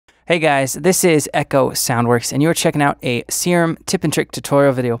Hey guys, this is Echo Soundworks, and you're checking out a Serum tip and trick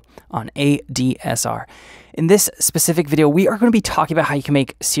tutorial video on ADSR. In this specific video, we are going to be talking about how you can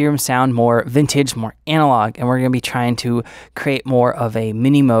make Serum sound more vintage, more analog, and we're going to be trying to create more of a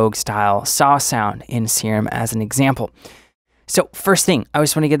Minimoog style saw sound in Serum as an example. So first thing, I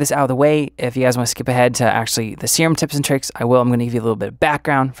just want to get this out of the way. If you guys want to skip ahead to actually the Serum tips and tricks, I will. I'm going to give you a little bit of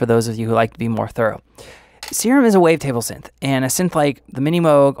background for those of you who like to be more thorough. Serum is a wavetable synth, and a synth like the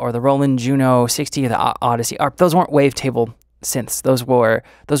Minimoog or the Roland Juno-60 or the Odyssey ARP, those weren't wavetable synths. Those were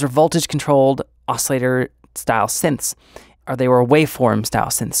voltage-controlled oscillator-style synths, or they were waveform-style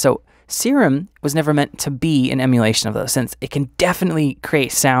synths. So Serum was never meant to be an emulation of those synths. It can definitely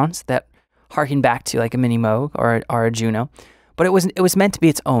create sounds that harken back to like a Minimoog or a Juno, but it was meant to be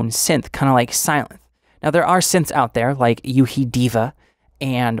its own synth, kind of like Silent. Now there are synths out there like Yuhi Diva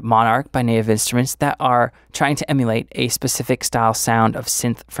and Monarch by Native Instruments that are trying to emulate a specific style sound of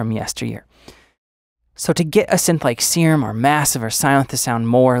synth from yesteryear. So to get a synth like Serum or Massive or Silent to sound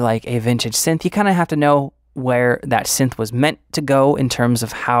more like a vintage synth, you kind of have to know where that synth was meant to go in terms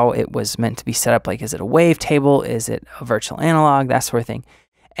of how it was meant to be set up. Like, is it a wavetable? Is it a virtual analog? That sort of thing.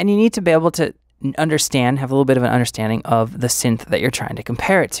 And you need to be able to understand, have a little bit of an understanding of the synth that you're trying to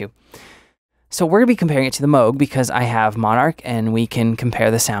compare it to. So we're going to be comparing it to the Moog because I have Monarch and we can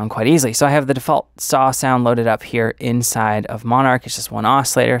compare the sound quite easily. So I have the default saw sound loaded up here inside of Monarch. It's just one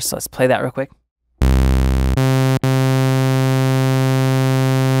oscillator. So let's play that real quick.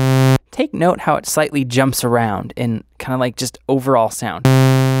 Take note how it slightly jumps around in kind of like just overall sound.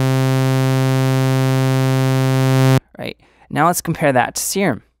 Right. Now let's compare that to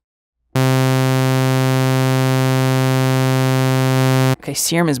Serum. Okay,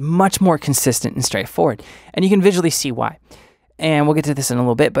 Serum is much more consistent and straightforward, and you can visually see why. And we'll get to this in a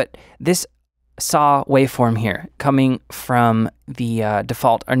little bit, but this saw waveform here, coming from the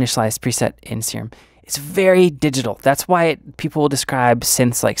default or initialized preset in Serum, it's very digital. That's why people will describe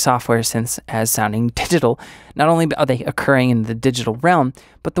synths like software synths as sounding digital. Not only are they occurring in the digital realm,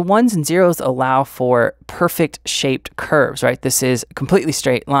 but the ones and zeros allow for perfect shaped curves, right? This is completely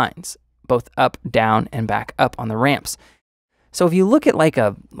straight lines, both up, down, and back up on the ramps. So if you look at like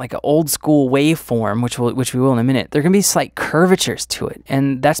a old school waveform, which we will in a minute, there are going to be slight curvatures to it.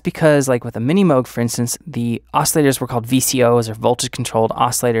 And that's because, like with a Minimoog, for instance, the oscillators were called VCOs, or voltage controlled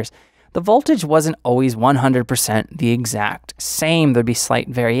oscillators. The voltage wasn't always 100% the exact same. There'd be slight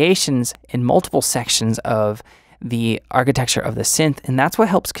variations in multiple sections of the architecture of the synth, and that's what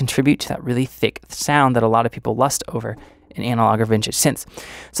helps contribute to that really thick sound that a lot of people lust over in analog or vintage synths.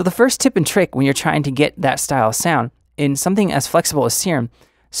 So the first tip and trick when you're trying to get that style of sound in something as flexible as Serum,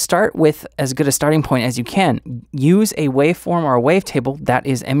 start with as good a starting point as you can. Use a waveform or a wavetable that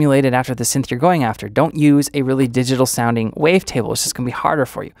is emulated after the synth you're going after. Don't use a really digital sounding wavetable. It's just going to be harder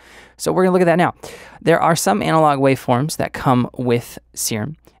for you. So we're going to look at that now. There are some analog waveforms that come with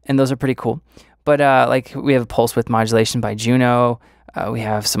Serum, and those are pretty cool. But like we have a pulse width modulation by Juno. We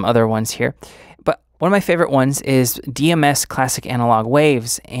have some other ones here. But one of my favorite ones is DMS Classic Analog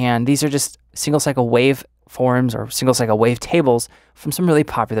Waves, and these are just single cycle wave forms or single cycle wavetables from some really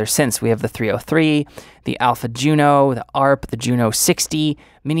popular synths. We have the 303, the Alpha Juno, the ARP, the Juno-60,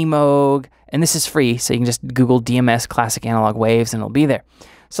 Minimoog, and this is free, so you can just Google DMS Classic Analog Waves and it'll be there.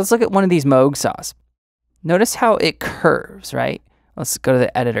 So let's look at one of these Moog saws. Notice how it curves, right? Let's go to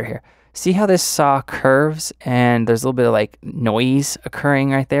the editor here. See how this saw curves, and there's a little bit of like noise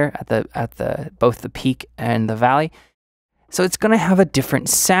occurring right there at both the peak and the valley. So it's going to have a different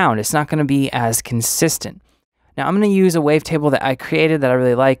sound. It's not going to be as consistent. Now I'm going to use a wavetable that I created that I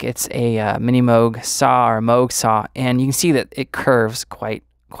really like. It's a Minimoog saw or a Moog saw, and you can see that it curves quite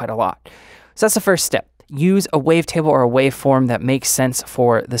a lot. So that's the first step. Use a wavetable or a waveform that makes sense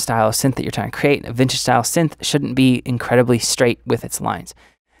for the style of synth that you're trying to create. A vintage style synth shouldn't be incredibly straight with its lines.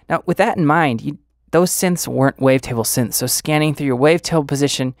 Now with that in mind, those synths weren't wavetable synths, so scanning through your wavetable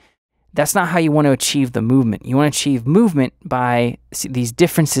position, that's not how you want to achieve the movement. You want to achieve movement by these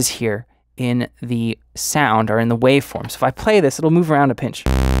differences here in the sound or in the waveform. So if I play this, it'll move around a pinch.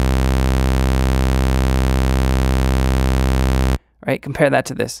 Right? Compare that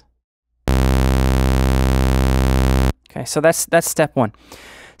to this. Okay, so that's step one.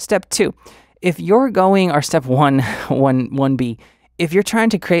 Step two, if you're going, or step 1B, if you're trying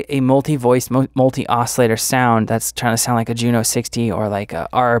to create a multi-voice, multi-oscillator sound that's trying to sound like a Juno-60 or like a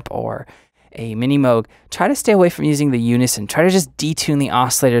ARP or a Minimoog, try to stay away from using the unison. Try to just detune the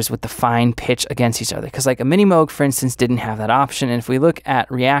oscillators with the fine pitch against each other. Because like a Minimoog, for instance, didn't have that option. And if we look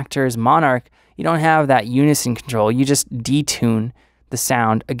at Reactor's Monarch, you don't have that unison control. You just detune the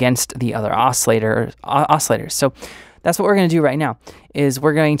sound against the other oscillators. So that's what we're going to do right now, is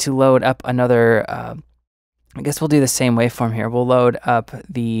we're going to load up another, I guess we'll do the same waveform here. We'll load up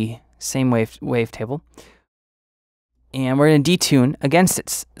the same wavetable, and we're going to detune against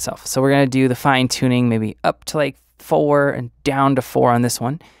itself. So we're going to do the fine tuning, maybe up to like 4 and down to 4 on this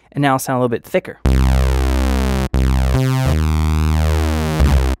one, and now it'll sound a little bit thicker.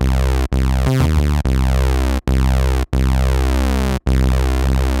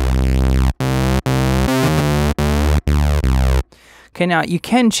 Okay, now you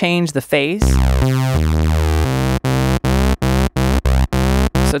can change the phase,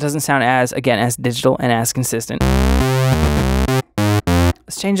 so it doesn't sound as digital and as consistent.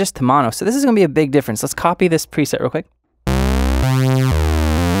 Let's change this to mono. So this is going to be a big difference. Let's copy this preset real quick.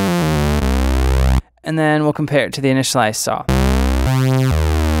 And then we'll compare it to the initialized saw.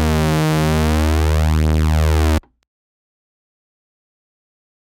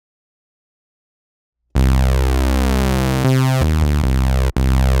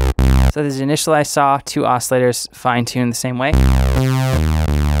 So this is initialized saw, 2 oscillators, fine-tuned the same way.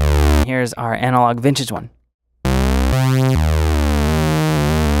 And here's our analog vintage one.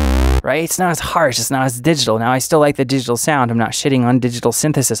 Right? It's not as harsh, it's not as digital. Now I still like the digital sound. I'm not shitting on digital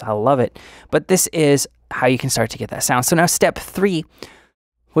synthesis, I love it. But this is how you can start to get that sound. So now step 3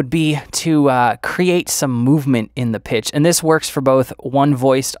 would be to create some movement in the pitch. And this works for both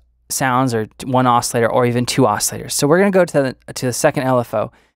one-voiced sounds or one oscillator or even 2 oscillators. So we're going to go to the second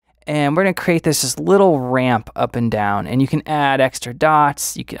LFO, and we're going to create this little ramp up and down. And you can add extra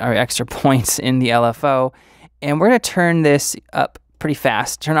dots, or extra points in the LFO. And we're going to turn this up pretty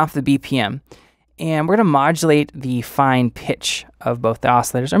fast, turn off the BPM, and we're going to modulate the fine pitch of both the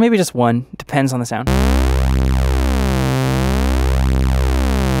oscillators, or maybe just one, depends on the sound.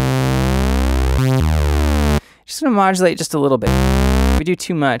 Just going to modulate just a little bit. If we do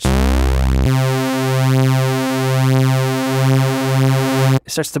too much,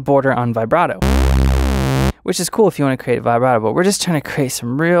 it starts to border on vibrato, which is cool if you want to create a vibrato, but we're just trying to create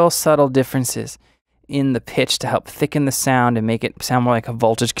some real subtle differences in the pitch to help thicken the sound and make it sound more like a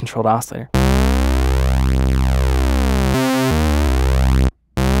voltage controlled oscillator.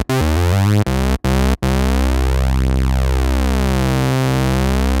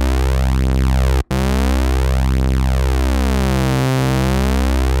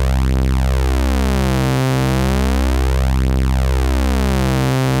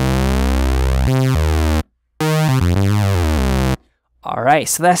 All right,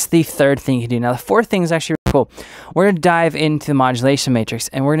 so that's the third thing you can do. Now, the fourth thing is actually really cool. We're going to dive into the modulation matrix,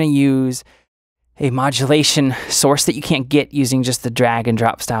 and we're going to use a modulation source that you can't get using just the drag and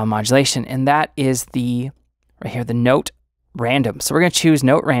drop style modulation, and that is right here, the note random. So we're going to choose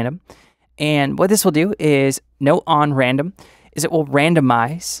note random, and what this will do is note on random is it will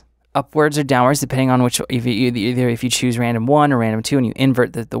randomize upwards or downwards depending on which, either if you choose random 1 or random 2 and you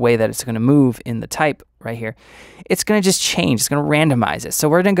invert the way that it's going to move in the type right here, it's going to just change. It's going to randomize it. So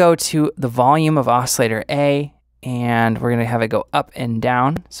we're going to go to the volume of oscillator A, and we're going to have it go up and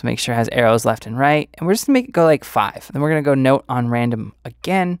down. So make sure it has arrows left and right, and we're just going to make it go like 5. Then we're going to go note on random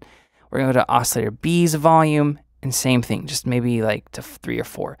again. We're going to go to oscillator B's volume, and same thing, just maybe like to 3 or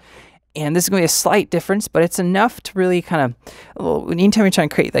 4. And this is going to be a slight difference, but it's enough to really kind of, anytime you're trying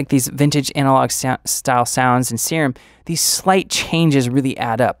to create like these vintage analog style sounds in Serum, these slight changes really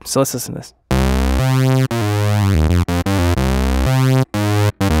add up. So let's listen to this.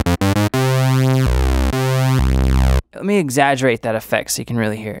 Let me exaggerate that effect so you can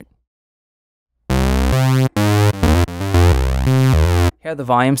really hear it. Here the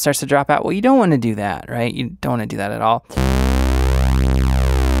volume starts to drop out. Well, you don't want to do that, right? You don't want to do that at all.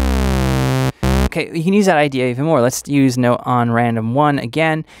 Okay, you can use that idea even more. Let's use note on random 1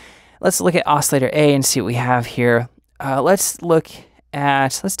 again. Let's look at oscillator A and see what we have here. Let's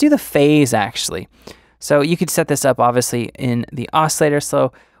do the phase actually. So you could set this up obviously in the oscillator,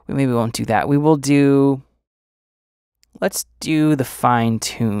 so we maybe won't do that. Let's do the fine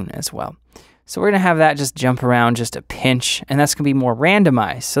tune as well. So we're gonna have that just jump around just a pinch, and that's gonna be more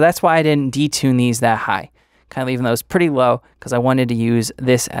randomized. So that's why I didn't detune these that high. Kind of leaving those pretty low because I wanted to use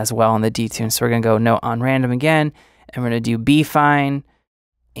this as well on the detune. So we're going to go note on random again, and we're going to do B fine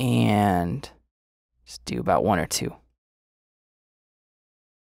and just do about 1 or 2.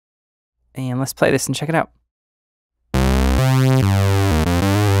 And let's play this and check it out.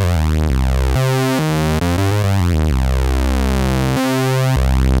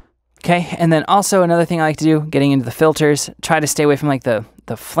 Okay, and then also another thing I like to do, getting into the filters, try to stay away from like the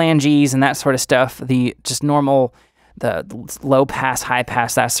flanges and that sort of stuff, the the low pass, high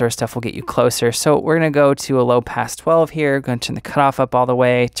pass, that sort of stuff will get you closer. So we're going to go to a low pass 12 here. Going to turn the cutoff up all the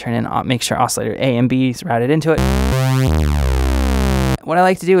way, make sure oscillator A and B is routed into it. What I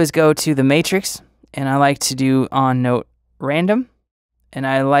like to do is go to the matrix, and I like to do on note random, and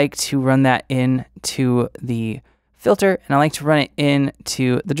I like to run that into the filter, and I like to run it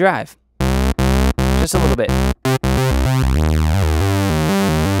into the drive. Just a little bit.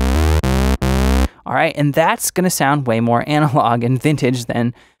 All right, and that's going to sound way more analog and vintage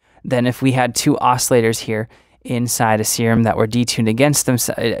than if we had two oscillators here inside a Serum that were detuned against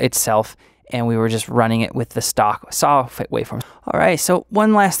itself, and we were just running it with the stock saw waveform. All right, so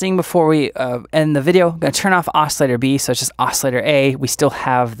one last thing before we end the video. I'm going to turn off oscillator B, so it's just oscillator A. We still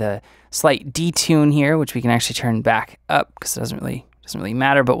have the slight detune here, which we can actually turn back up because it doesn't really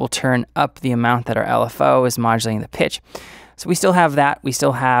matter, but we'll turn up the amount that our LFO is modulating the pitch. So we still have that. We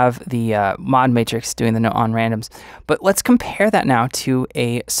still have the mod matrix doing the note on randoms. But let's compare that now to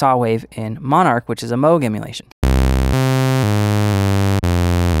a saw wave in Monarch, which is a Moog emulation.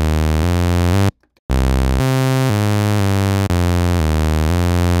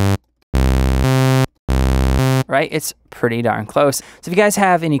 Right? It's pretty darn close. So if you guys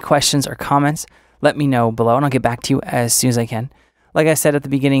have any questions or comments, let me know below and I'll get back to you as soon as I can. Like I said at the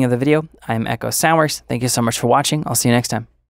beginning of the video, I'm Echo Soundworks. Thank you so much for watching. I'll see you next time.